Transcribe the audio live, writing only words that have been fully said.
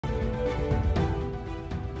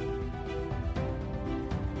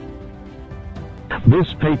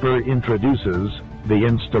This paper introduces the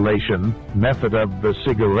installation method of the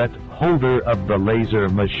cigarette holder of the laser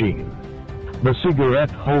machine. The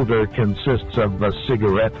cigarette holder consists of a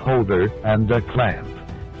cigarette holder and a clamp.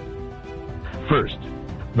 First,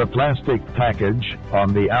 the plastic package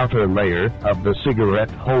on the outer layer of the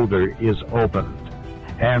cigarette holder is opened,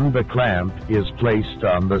 and the clamp is placed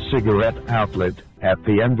on the cigarette outlet at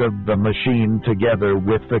the end of the machine together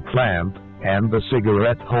with the clamp and the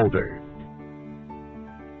cigarette holder.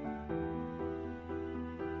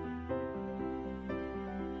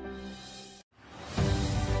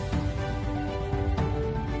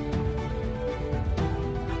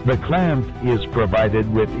 The clamp is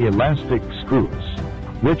provided with elastic screws,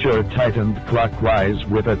 which are tightened clockwise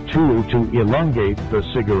with a tool to elongate the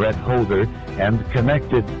cigarette holder and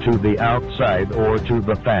connect it to the outside or to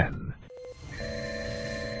the fan.